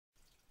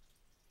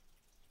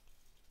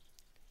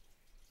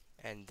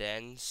And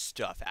then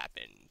stuff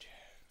happened.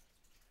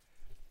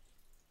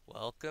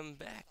 Welcome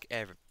back,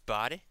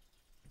 everybody.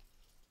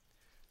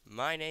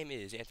 My name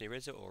is Anthony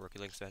Rizzo, or Rookie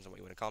Links, depends on what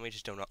you want to call me.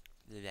 Just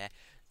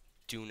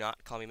do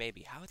not call me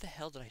maybe. How the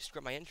hell did I screw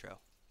up my intro?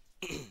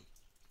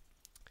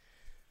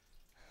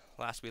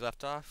 Last we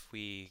left off,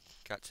 we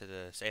got to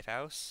the safe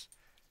house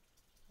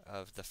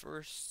of the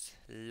first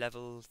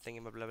level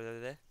thingy.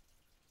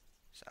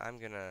 So I'm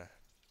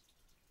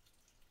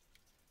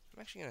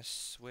actually gonna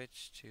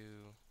switch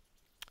to.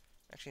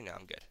 Actually, no,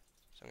 I'm good.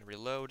 So I'm gonna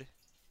reload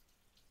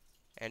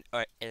and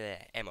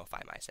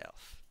ammify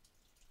myself.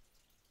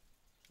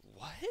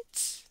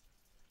 What?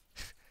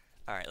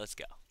 Alright, let's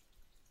go.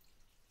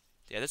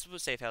 Yeah, this is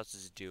what safe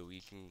houses do.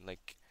 You can,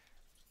 like,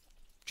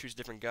 choose a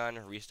different gun,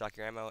 restock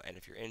your ammo, and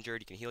if you're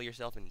injured, you can heal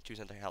yourself and choose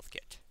another health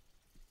kit.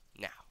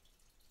 Now,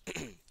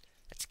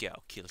 let's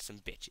go. Kill some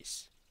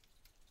bitches.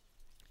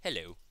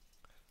 Hello.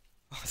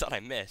 Oh, I thought I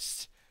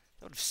missed.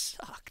 That would have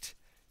sucked.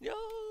 No!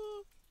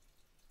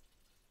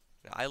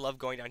 Now, I love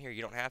going down here.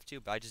 You don't have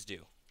to, but I just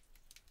do.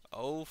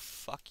 Oh,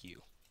 fuck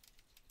you.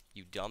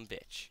 You dumb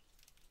bitch.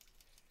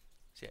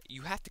 So, yeah,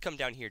 you have to come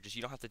down here, just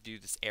you don't have to do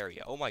this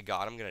area. Oh my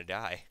god, I'm gonna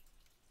die.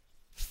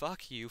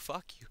 Fuck you,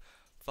 fuck you,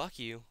 fuck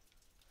you.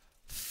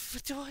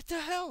 What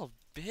the hell,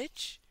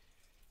 bitch?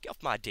 Get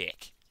off my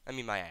dick. I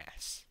mean my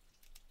ass.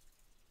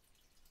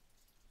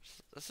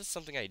 This is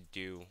something I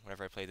do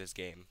whenever I play this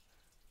game.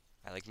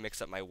 I like mix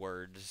up my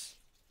words.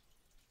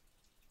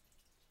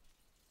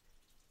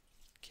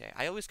 Okay,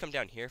 I always come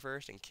down here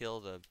first and kill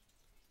the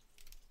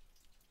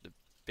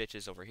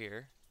bitches over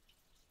here.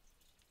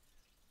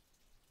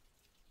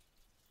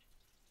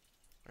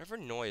 Whatever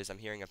noise I'm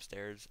hearing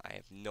upstairs, I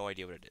have no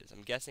idea what it is.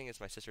 I'm guessing it's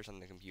my sister's on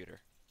the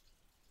computer.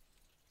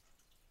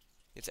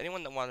 It's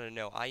anyone that wanted to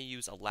know, I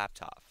use a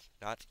laptop,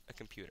 not a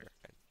computer.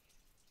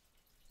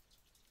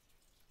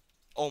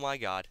 Oh my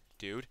god,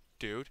 dude.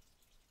 Okay.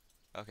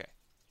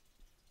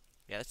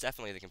 Yeah, that's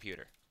definitely the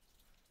computer.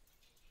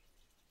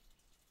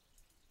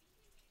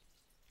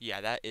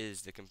 Yeah, that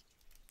is the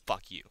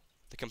fuck you.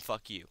 The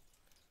fuck you.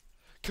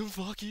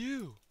 Fuck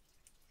you!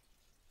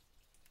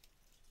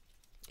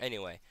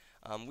 Anyway,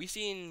 we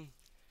seen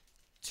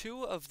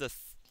two of the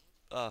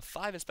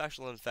 5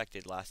 special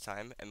infected last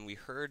time, and we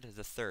heard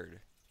the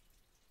third.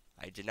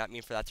 I did not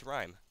mean for that to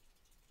rhyme.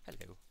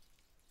 Hello.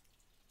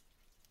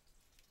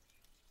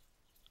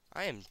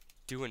 I am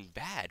doing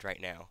bad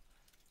right now.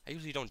 I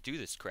usually don't do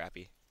this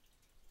crappy.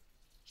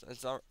 So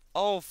it's our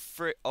oh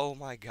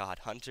my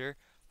god, Hunter.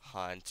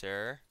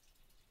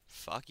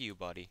 Fuck you,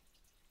 buddy.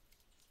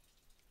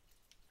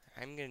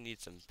 I'm gonna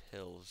need some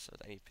pills. So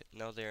I need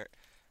no,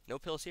 no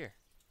pills here.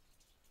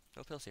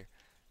 No pills here.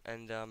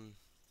 And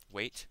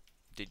wait.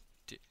 Did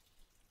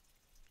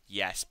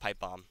yes, pipe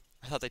bomb.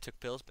 I thought they took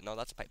pills, but no,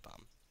 that's a pipe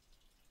bomb.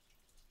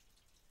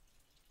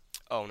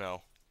 Oh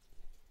no.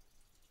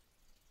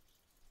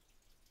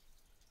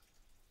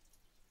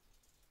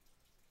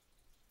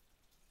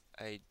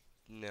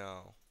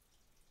 No.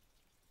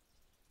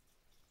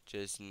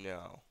 Just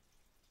no.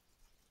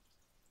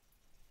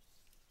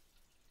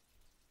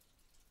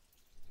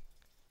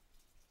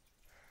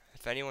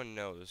 If anyone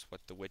knows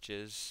what the witch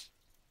is,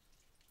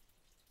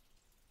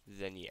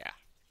 then yeah.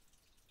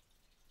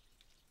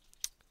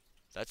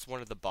 That's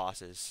one of the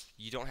bosses.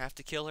 You don't have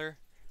to kill her,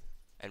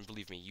 and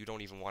believe me, you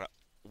don't even want to.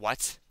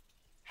 What?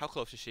 How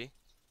close is she?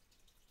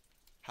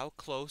 How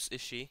close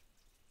is she?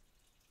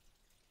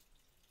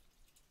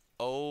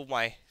 Oh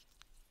my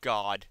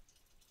god.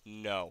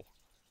 No.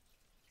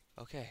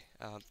 Okay.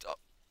 Oh,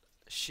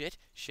 shit.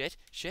 Just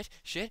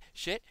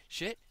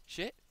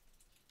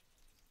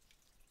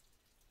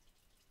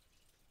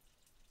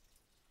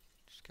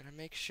gotta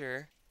make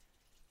sure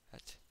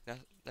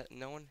that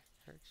no one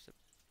hurts the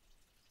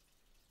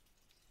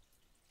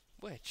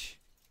witch.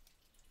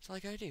 That's all I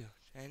gotta do.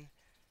 And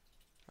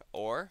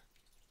or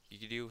you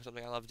could do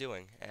something I love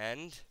doing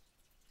and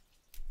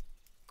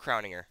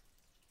crowning her.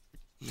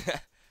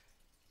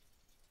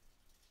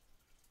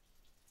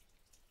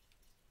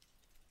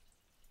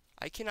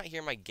 I cannot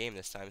hear my game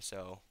this time,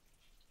 so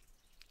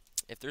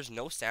if there's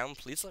no sound,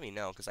 please let me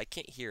know, because I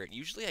can't hear it.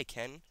 Usually I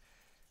can.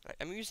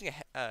 I'm using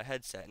a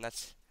headset, and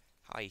that's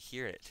how I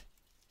hear it.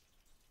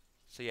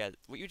 So yeah,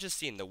 what you just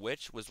seen, the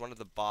witch was one of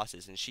the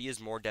bosses, and she is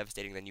more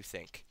devastating than you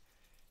think.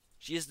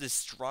 She is the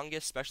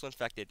strongest special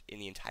infected in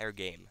the entire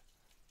game.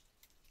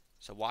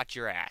 So watch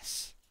your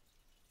ass.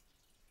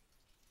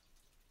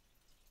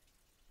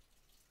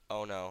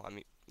 Oh no, I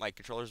mean, my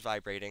controller's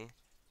vibrating.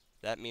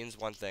 That means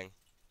one thing.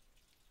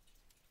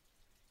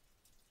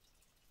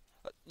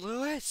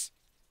 Lewis!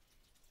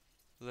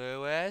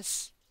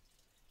 Lewis?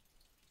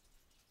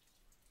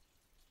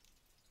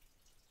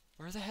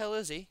 Where the hell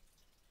is he?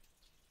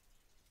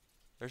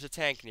 There's a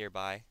tank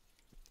nearby.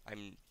 I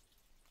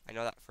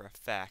know that for a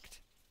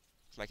fact.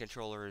 My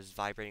controller is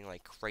vibrating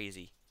like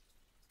crazy.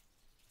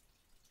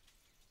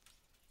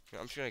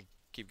 I'm just gonna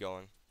keep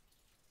going.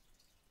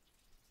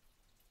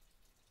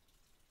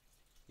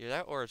 Either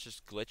that or it's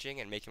just glitching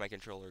and making my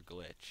controller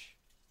glitch.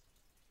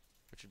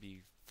 Which would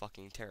be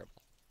fucking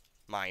terrible.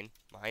 Mine.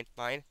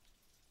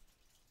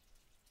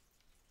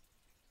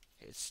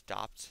 It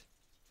stopped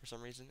for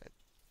some reason.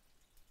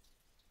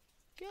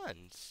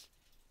 Guns.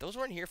 Those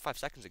weren't here 5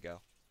 seconds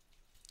ago.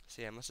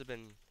 So yeah, it must have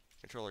been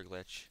controller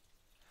glitch.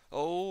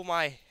 Oh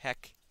my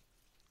heck.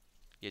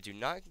 Yeah, do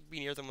not be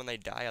near them when they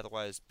die,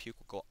 otherwise puke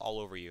will go all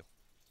over you.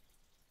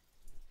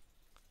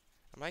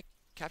 And my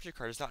capture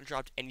card has not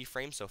dropped any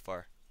frames so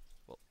far.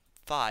 Well,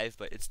 5,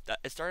 but it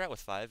started out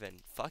with 5,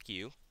 and fuck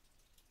you.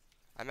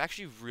 I'm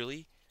actually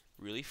really,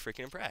 really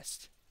freaking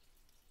impressed.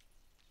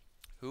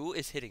 Who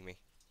is hitting me?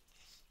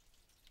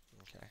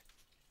 Okay.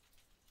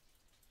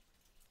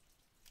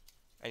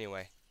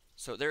 Anyway,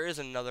 so there is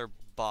another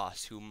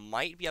boss who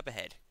might be up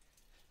ahead.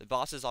 The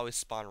bosses always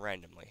spawn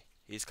randomly.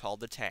 He's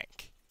called the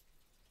tank.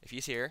 If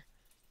he's here,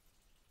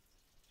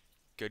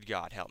 good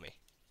God, help me.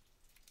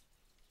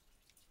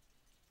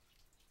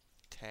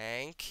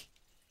 Tank?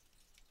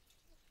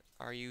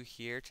 Are you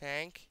here,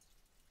 tank?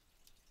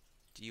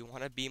 Do you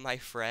want to be my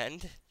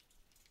friend?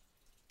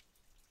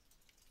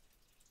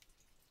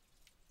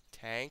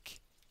 Tank?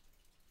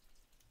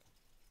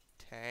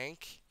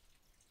 Tank?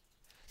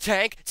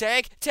 Tank!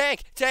 Tank!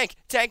 Tank! Tank!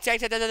 Tank!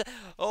 Tank! Tank!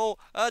 Oh,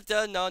 no,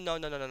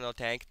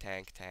 tank,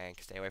 tank,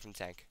 tank. Stay away from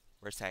tank.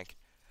 Where's tank?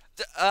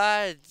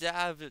 As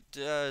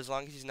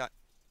long as he's not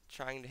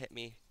trying to hit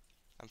me,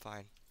 I'm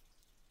fine.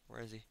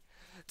 Where is he?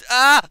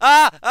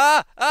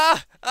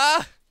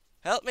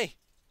 Help me.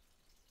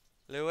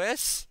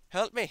 Lewis,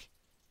 help me.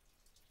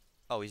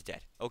 Oh, he's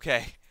dead.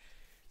 Okay.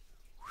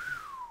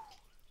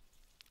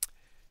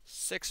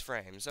 6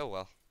 frames. Oh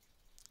well.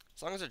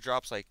 As long as it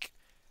drops like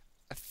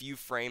a few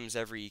frames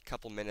every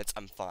couple minutes,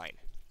 I'm fine.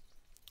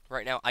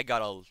 Right now, I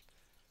gotta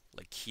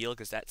like heal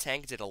because that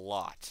tank did a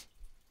lot.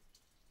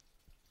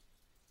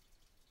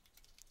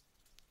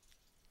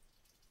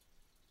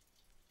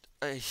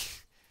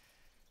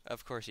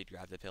 Of course he'd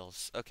grab the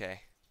pills.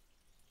 Okay.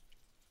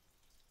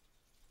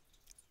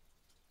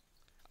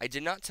 I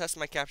did not test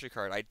my capture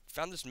card. I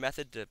found this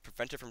method to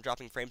prevent it from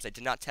dropping frames. I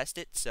did not test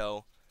it,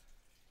 so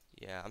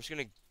yeah, I'm just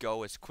gonna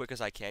go as quick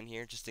as I can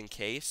here, just in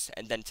case,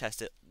 and then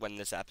test it when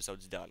this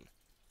episode's done.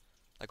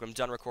 Like when I'm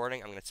done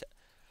recording, I'm gonna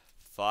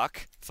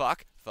fuck. I'm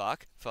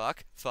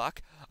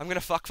gonna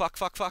fuck.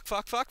 I'm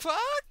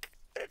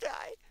gonna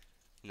die.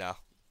 No.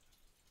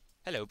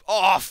 Hello.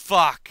 Oh,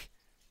 fuck!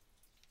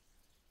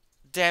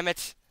 Damn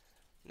it.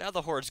 Now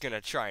the horde's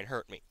gonna try and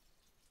hurt me.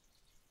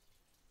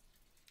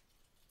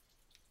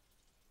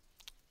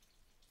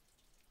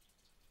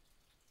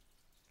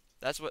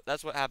 That's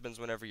what happens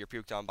whenever you're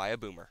puked on by a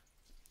boomer.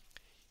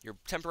 You're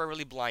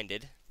temporarily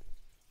blinded,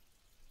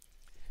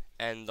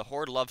 and the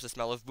horde loves the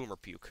smell of boomer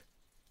puke.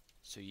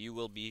 So you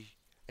will be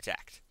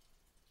attacked.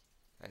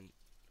 And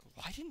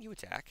why didn't you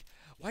attack?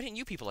 Why didn't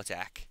you people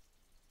attack?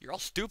 You're all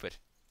stupid.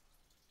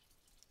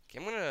 Okay,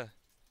 I'm gonna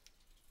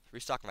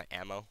restock my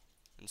ammo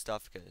and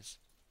stuff, because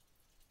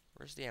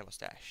where's the ammo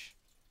stash?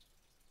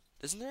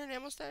 Isn't there an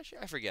ammo stash here?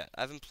 I forget.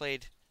 I haven't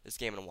played this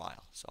game in a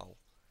while, so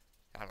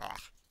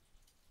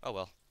oh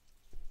well.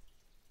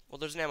 Well,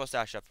 there's an ammo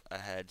stash up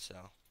ahead,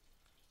 so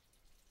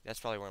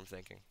that's probably where I'm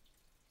thinking.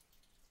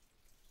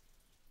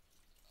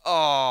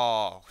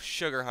 Oh,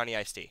 sugar honey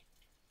iced tea.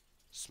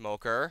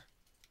 Smoker,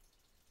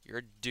 you're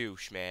a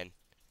douche, man.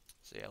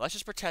 So yeah, let's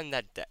just pretend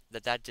that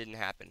that didn't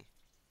happen.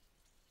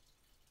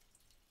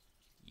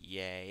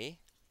 Yay.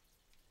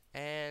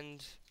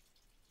 And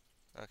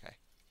okay.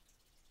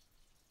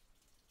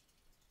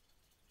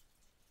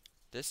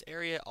 This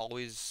area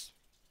always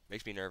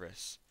makes me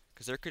nervous,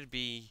 because there could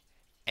be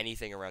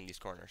anything around these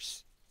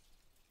corners.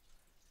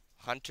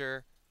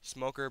 Hunter,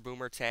 smoker,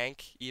 boomer,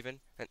 tank, even.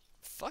 And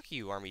fuck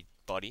you, army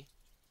buddy.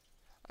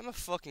 I'm a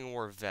fucking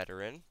war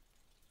veteran.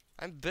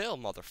 I'm Bill,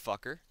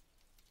 motherfucker.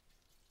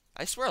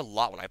 I swear a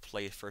lot when I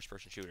play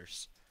first-person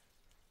shooters.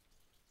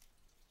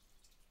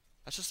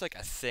 That's just like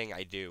a thing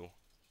I do.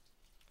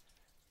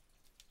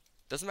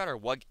 Doesn't matter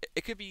what.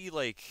 It could be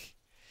like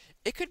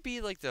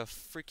the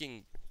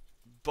freaking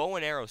bow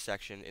and arrow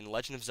section in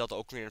Legend of Zelda: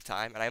 Ocarina of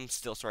Time, and I'm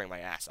still swearing my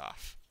ass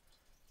off.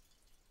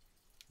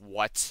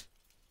 What?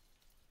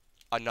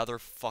 Another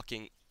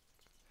fucking.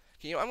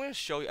 You know, I'm gonna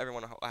show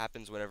everyone what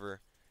happens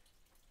whenever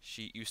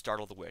you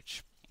startle the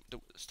witch.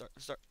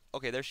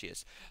 Okay, there she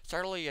is.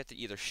 Startle her, you have to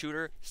either shoot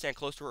her, stand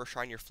close to her, or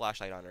shine your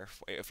flashlight on her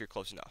if you're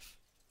close enough.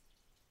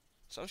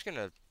 So I'm just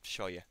gonna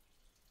show you.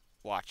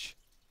 Watch.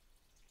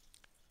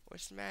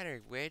 What's the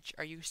matter, witch?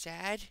 Are you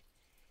sad?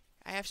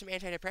 I have some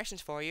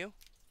antidepressants for you.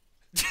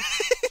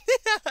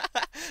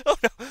 Oh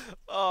no!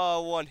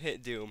 Oh, one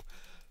hit doom.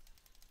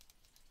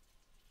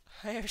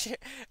 I was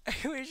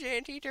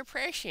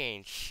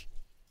antidepressants.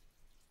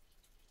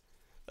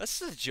 That's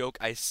the joke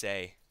I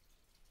say.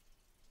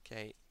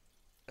 Okay.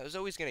 I was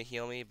always gonna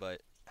heal me,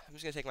 but I'm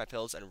just gonna take my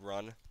pills and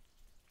run.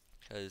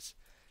 Because,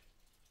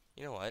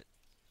 you know what?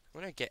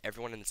 I'm gonna get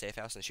everyone in the safe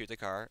house and shoot the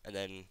car, and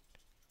then,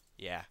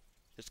 yeah.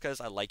 Just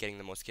because I like getting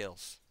the most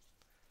kills.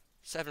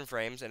 7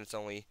 frames, and it's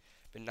only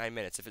been 9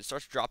 minutes. If it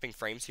starts dropping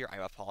frames here, I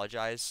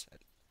apologize.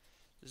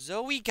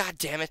 Zoey,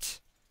 goddammit!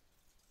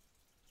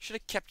 Should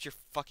have kept your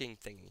fucking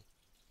thingy.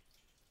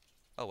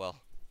 Oh well.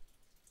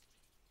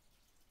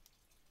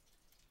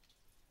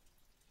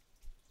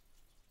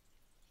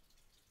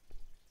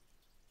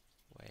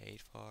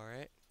 for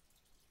it.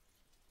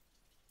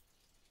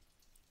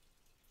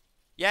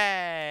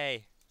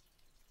 Yay!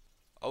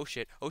 Oh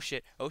shit, oh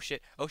shit, oh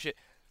shit, oh shit,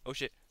 oh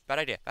shit. Bad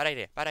idea, bad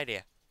idea, bad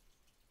idea.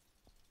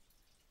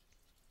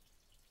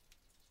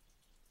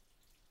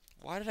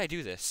 Why did I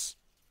do this?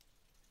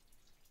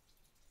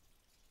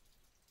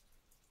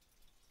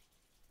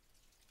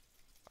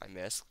 I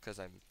missed because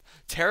I'm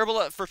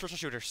terrible at first-person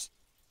shooters.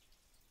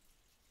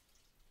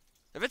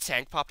 If a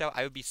tank popped out,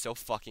 I would be so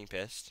fucking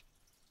pissed.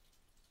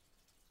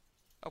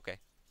 Okay.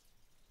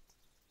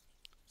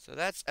 So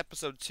that's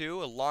episode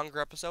 2, a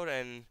longer episode,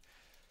 and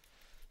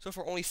so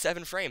far only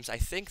 7 frames. I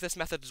think this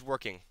method is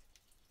working.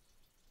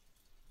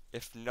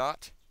 If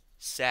not,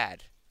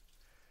 sad.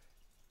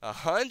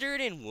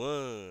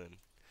 101.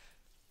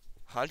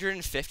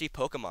 150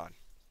 Pokemon.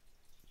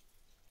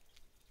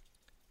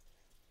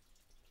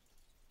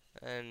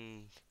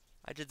 And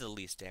I did the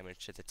least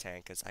damage to the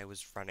tank as I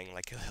was running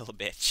like a little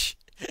bitch.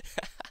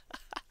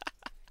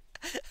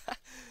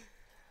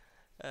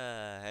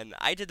 And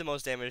I did the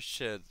most damage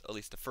to at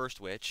least the first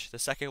witch. The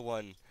second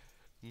one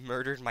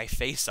murdered my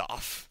face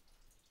off.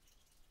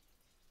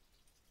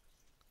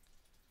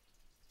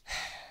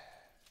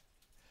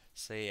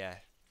 So yeah.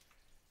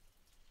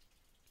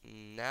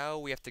 Now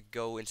we have to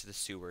go into the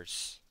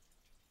sewers.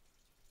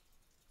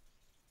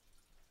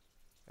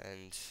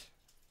 And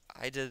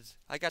I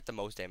got the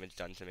most damage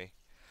done to me.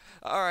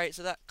 Alright,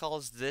 so that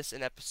calls this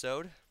an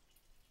episode.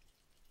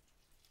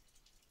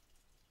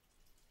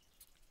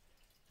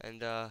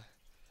 And,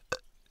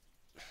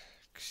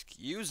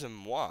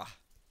 excuse-moi.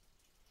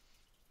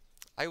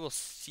 I will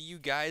see you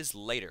guys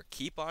later.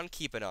 Keep on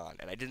keeping on.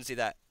 And I didn't say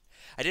that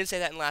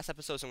in last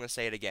episode, so I'm going to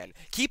say it again.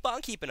 Keep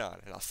on keeping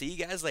on, and I'll see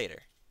you guys later.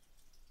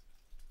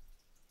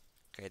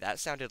 Okay, that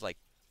sounded like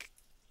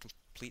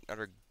complete and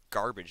utter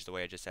garbage the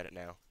way I just said it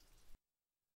now.